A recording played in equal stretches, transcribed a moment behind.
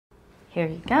Here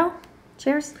you go.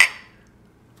 Cheers.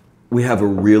 We have a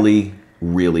really,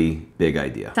 really big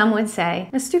idea. Some would say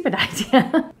a stupid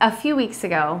idea. A few weeks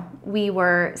ago, we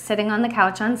were sitting on the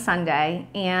couch on Sunday,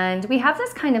 and we have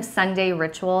this kind of Sunday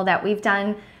ritual that we've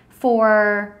done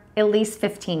for at least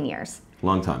 15 years.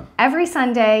 Long time. Every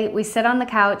Sunday, we sit on the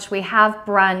couch, we have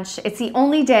brunch. It's the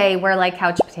only day we're like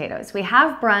couch potatoes. We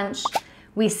have brunch,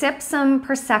 we sip some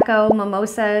Prosecco,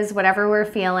 mimosas, whatever we're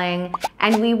feeling,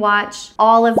 and we watch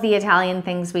all of the Italian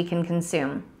things we can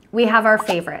consume. We have our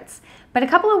favorites. But a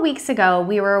couple of weeks ago,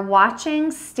 we were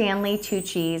watching Stanley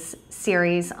Tucci's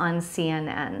series on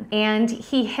CNN. And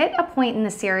he hit a point in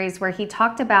the series where he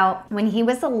talked about when he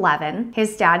was 11,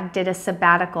 his dad did a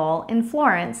sabbatical in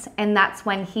Florence. And that's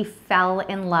when he fell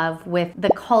in love with the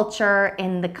culture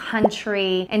in the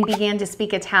country and began to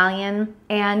speak Italian.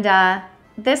 And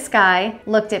this guy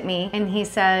looked at me and he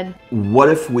said, what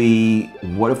if we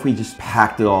just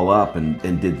packed it all up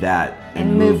and did that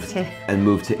and moved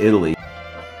to Italy?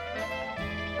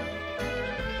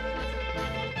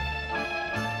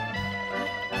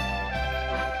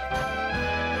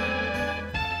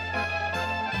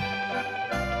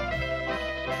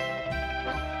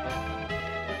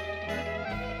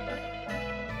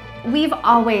 We've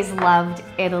always loved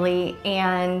Italy,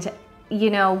 and you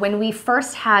know, when we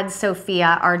first had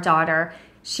Sophia, our daughter,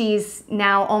 she's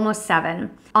now almost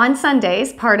 7. On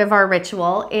Sundays, part of our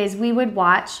ritual is we would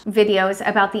watch videos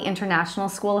about the International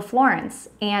School of Florence.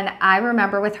 And I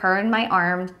remember with her in my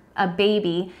arms, a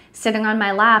baby sitting on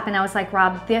my lap, and I was like,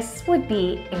 Rob, this would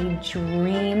be a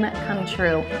dream come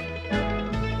true.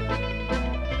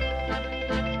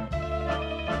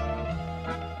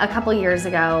 A couple years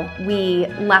ago, we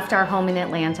left our home in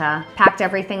Atlanta, packed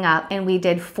everything up, and we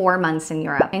did 4 months in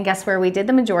Europe. And guess where we did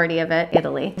the majority of it?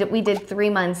 Italy. We did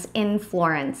 3 months in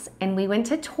Florence, and we went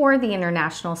to tour the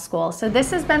international school. So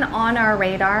this has been on our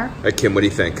radar. Hey, Kim, what do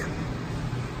you think?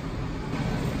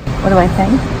 What do I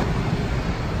think?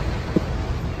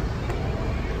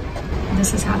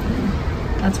 This is happening.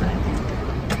 That's what I think.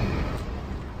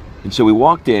 And so we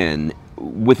walked in.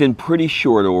 Within pretty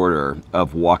short order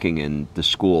of walking in the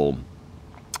school,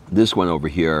 this one over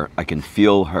here, I can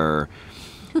feel her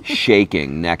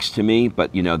shaking next to me,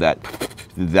 but you know that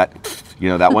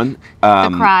one? The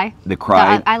cry. The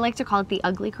cry. I like to call it the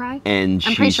ugly cry. And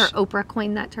I'm pretty sure Oprah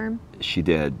coined that term. She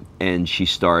did. And she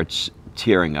starts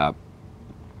tearing up.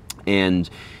 And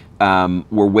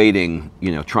we're waiting,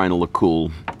 you know, trying to look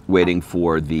cool, waiting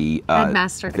for the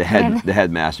headmaster the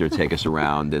headmaster to take us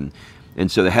around. And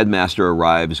so the headmaster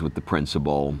arrives with the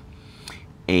principal,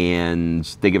 and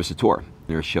they give us a tour.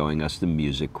 They're showing us the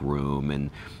music room and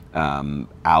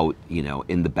out, you know,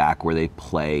 in the back where they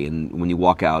play. And when you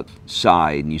walk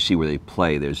outside and you see where they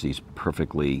play, there's these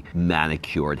perfectly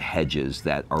manicured hedges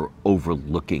that are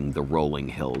overlooking the rolling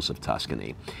hills of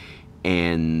Tuscany.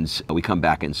 And we come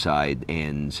back inside,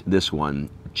 and this one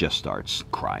just starts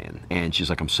crying. And she's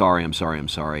like, I'm sorry, I'm sorry, I'm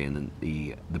sorry. And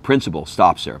then the principal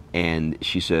stops her, and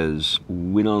she says,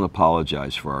 we don't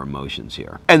apologize for our emotions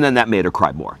here. And then that made her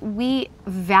cry more. We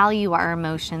value our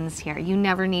emotions here. You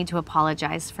never need to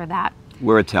apologize for that.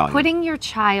 We're Italian. Putting your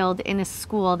child in a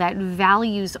school that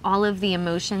values all of the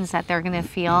emotions that they're gonna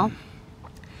feel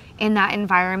in that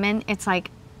environment, it's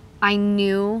like, I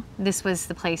knew this was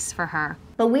the place for her.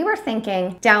 But we were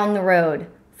thinking down the road,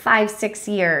 5-6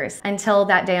 years, until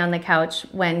that day on the couch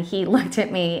when he looked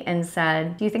at me and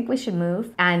said, do you think we should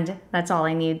move? And that's all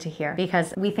I needed to hear,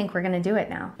 because we think we're gonna do it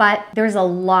now. But there's a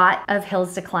lot of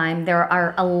hills to climb. There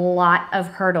are a lot of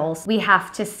hurdles. We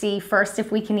have to see first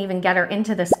if we can even get her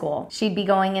into the school. She'd be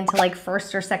going into like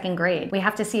 1st or 2nd grade. We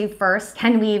have to see first,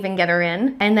 can we even get her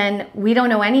in? And then we don't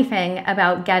know anything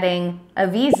about getting a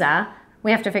visa. We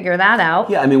have to figure that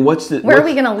out. Yeah, I mean, where are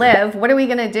we gonna live? What are we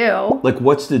gonna do? Like,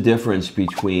 what's the difference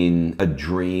between a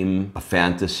dream, a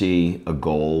fantasy, a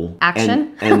goal?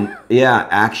 Action? And yeah,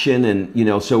 action. And, you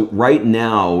know, so right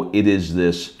now it is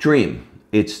this dream.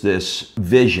 It's this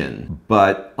vision,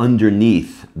 but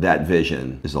underneath that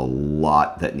vision is a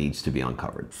lot that needs to be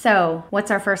uncovered. So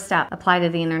what's our first step? Apply to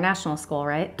the international school,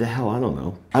 right? The hell, I don't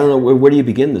know. I don't know, where do you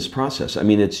begin this process? I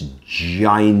mean, it's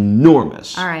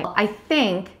ginormous. All right, I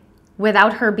think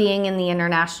without her being in the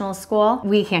international school,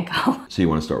 we can't go. So you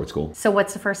want to start with school? So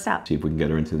what's the first step? See if we can get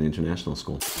her into the international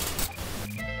school.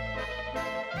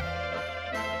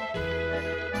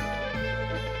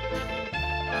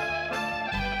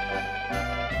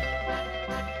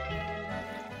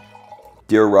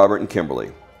 Dear Robert and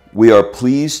Kimberly, we are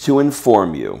pleased to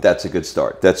inform you, that's a good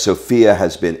start, that Sophia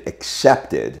has been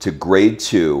accepted to grade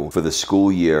 2 for the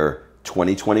school year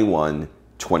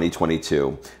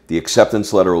 2021-2022. The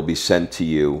acceptance letter will be sent to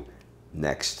you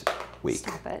next week.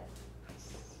 Stop it.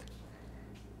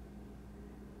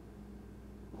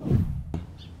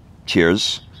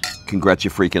 Cheers.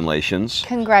 Congratulations.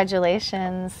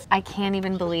 Congratulations. I can't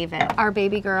even believe it. Our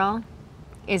baby girl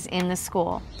is in the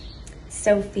school.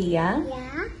 Sophia.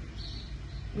 Yeah?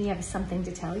 We have something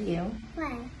to tell you.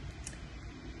 What?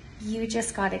 You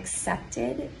just got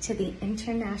accepted to the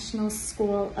International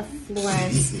School of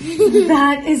Florence.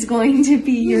 That is going to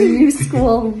be your new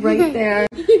school right there.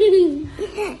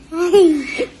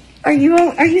 Are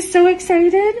you so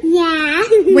excited? Yeah.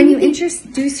 When you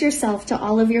introduce yourself to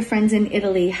all of your friends in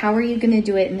Italy, how are you going to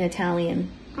do it in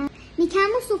Italian? Mi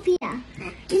chiamo Sofia.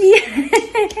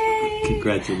 Yay!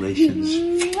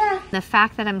 Congratulations. The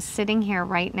fact that I'm sitting here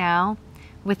right now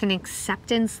with an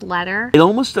acceptance letter. It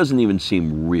almost doesn't even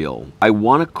seem real. I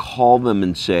want to call them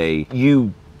and say,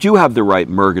 you do have the right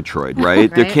Murgatroyd, right?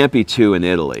 Right. There can't be two in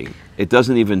Italy. It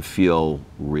doesn't even feel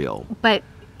real. But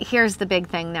here's the big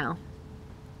thing now.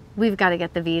 We've got to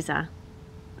get the visa.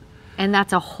 And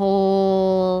that's a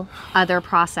whole other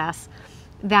process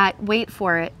that, wait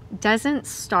for it, doesn't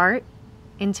start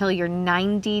until you're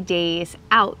 90 days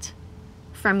out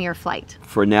from your flight.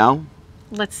 For now,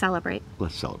 Let's celebrate.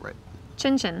 let's celebrate.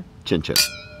 Chin chin. Chin chin.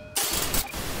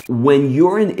 When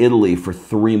you're in Italy for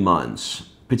 3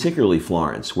 months, particularly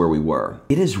Florence, where we were,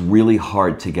 it is really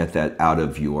hard to get that out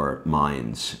of your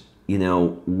minds. You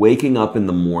know, waking up in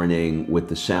the morning with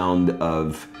the sound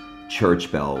of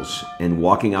church bells and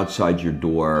walking outside your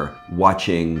door,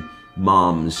 watching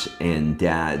moms and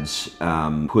dads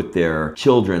put their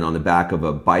children on the back of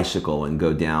a bicycle and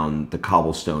go down the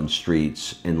cobblestone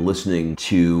streets, and listening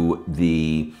to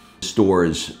the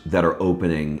stores that are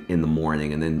opening in the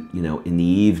morning, and then, you know, in the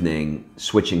evening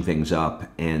switching things up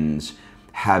and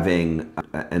having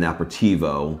an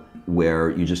aperitivo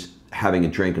where you're just having a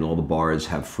drink and all the bars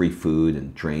have free food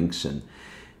and drinks,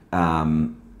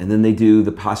 and then they do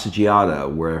the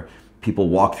passeggiata where people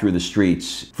walk through the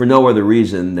streets for no other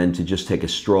reason than to just take a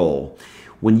stroll.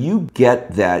 When you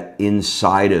get that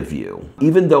inside of you,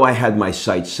 even though I had my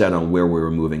sights set on where we were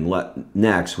moving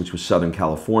next, which was Southern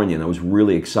California, and I was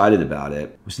really excited about it,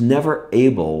 I was never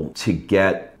able to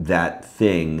get that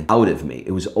thing out of me.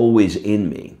 It was always in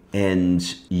me. And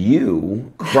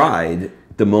you cried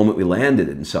the moment we landed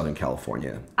in Southern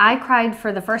California. I cried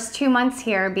for the first 2 months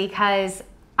here because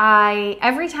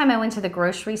every time I went to the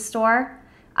grocery store,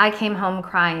 I came home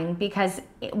crying, because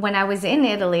when I was in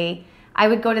Italy, I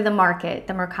would go to the market,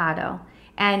 the mercato,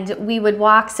 and we would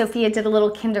walk. Sophia did a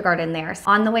little kindergarten there.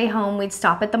 On the way home, we'd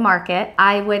stop at the market.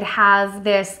 I would have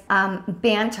this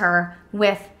banter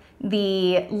with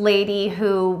the lady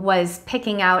who was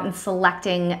picking out and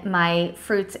selecting my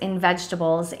fruits and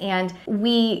vegetables, and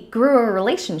we grew a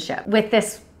relationship with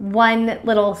this one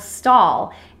little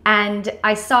stall. And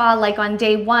I saw, like, on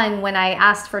day one, when I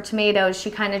asked for tomatoes, she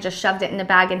kind of just shoved it in a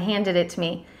bag and handed it to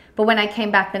me. But when I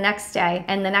came back the next day,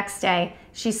 and the next day,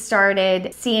 she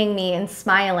started seeing me and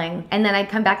smiling. And then I'd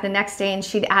come back the next day and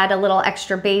she'd add a little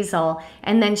extra basil,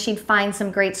 and then she'd find some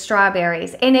great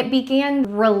strawberries. And it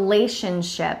began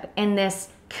relationship in this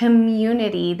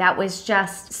community that was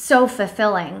just so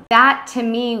fulfilling. That, to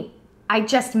me, I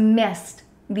just missed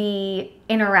the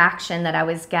interaction that I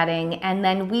was getting. And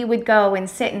then we would go and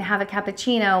sit and have a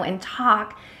cappuccino and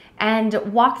talk and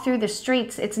walk through the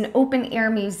streets. It's an open air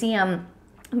museum.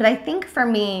 But I think for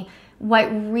me, what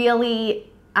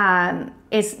really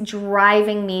is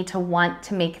driving me to want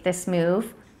to make this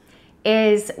move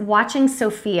is watching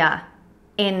Sophia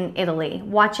in Italy,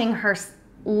 watching her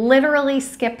literally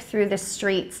skip through the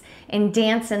streets and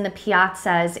dance in the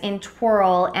piazzas and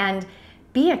twirl and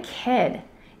be a kid.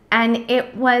 And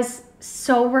it was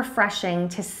so refreshing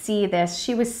to see this.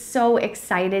 She was so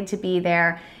excited to be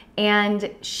there, and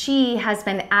she has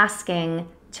been asking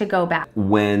to go back.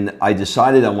 When I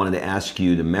decided I wanted to ask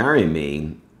you to marry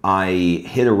me, I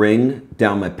hid a ring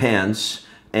down my pants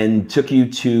and took you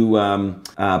to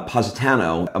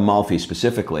Positano, Amalfi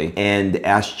specifically, and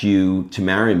asked you to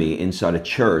marry me inside a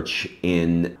church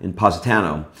in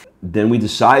Positano. Then we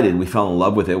decided, we fell in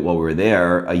love with it while we were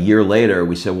there. A year later,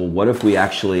 we said, well, what if we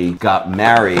actually got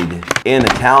married in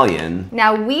Italian?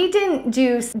 Now, we didn't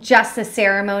do just the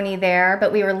ceremony there,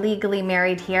 but we were legally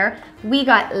married here. We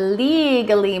got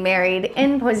legally married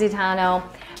in Positano,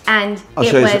 and I'll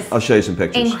show you some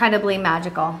pictures. Incredibly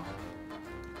magical.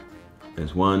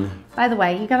 There's one. By the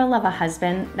way, you gotta love a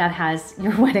husband that has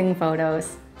your wedding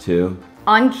photos. Two.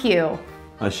 On cue.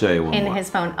 I'll show you one more. In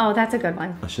his phone. Oh, that's a good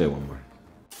one. I'll show you one more.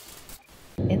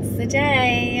 It's the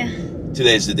day.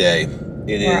 Today's the day.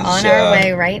 We're on our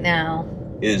way right now.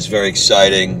 It is very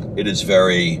exciting. It is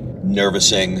very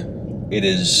nervousing. It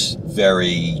is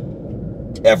very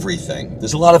everything.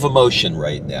 There's a lot of emotion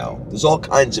right now. There's all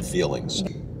kinds of feelings.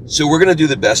 So we're going to do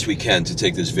the best we can to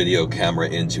take this video camera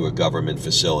into a government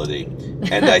facility,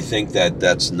 and I think that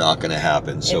that's not going to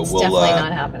happen. So it's we'll definitely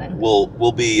not happening.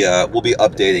 We'll be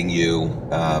updating you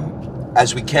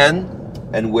as we can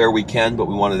and where we can, but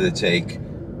we wanted to take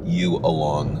you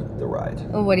along the ride.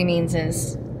 What he means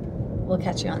is we'll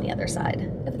catch you on the other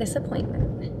side of this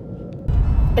appointment.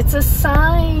 It's a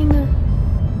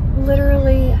sign,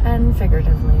 literally and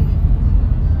figuratively.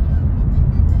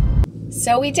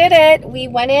 So we did it. We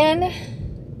went in.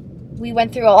 We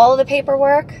went through all of the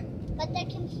paperwork. But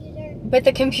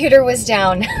the computer was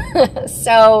down.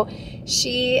 So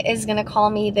she is going to call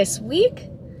me this week,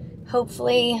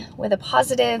 hopefully with a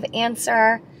positive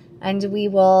answer, and we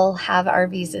will have our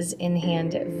visas in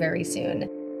hand very soon.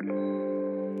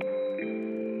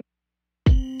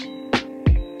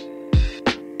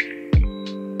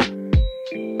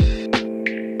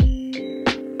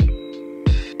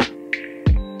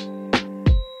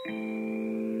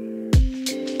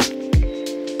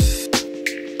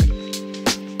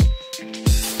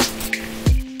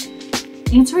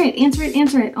 Answer it, answer it,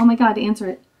 answer it. Oh my God, answer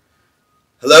it.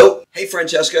 Hello? Hey,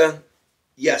 Francesca.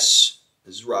 Yes,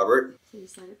 this is Robert.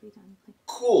 Please let it be done.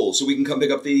 Cool. So we can come pick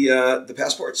up the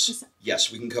passports?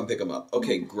 Yes, we can come pick them up.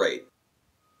 Okay, great.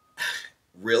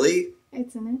 Really?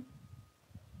 It's in it.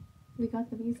 We got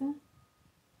the visa.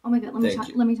 Oh my God, let me talk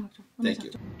to her. Thank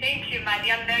you,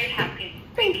 Maddie. I'm very happy.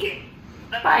 Thank you.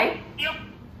 Bye.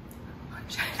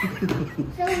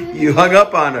 You hung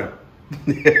up on her.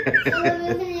 We're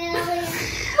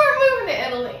moving to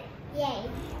Italy. Yay.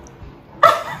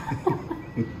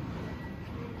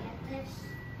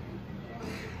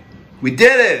 We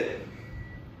did it!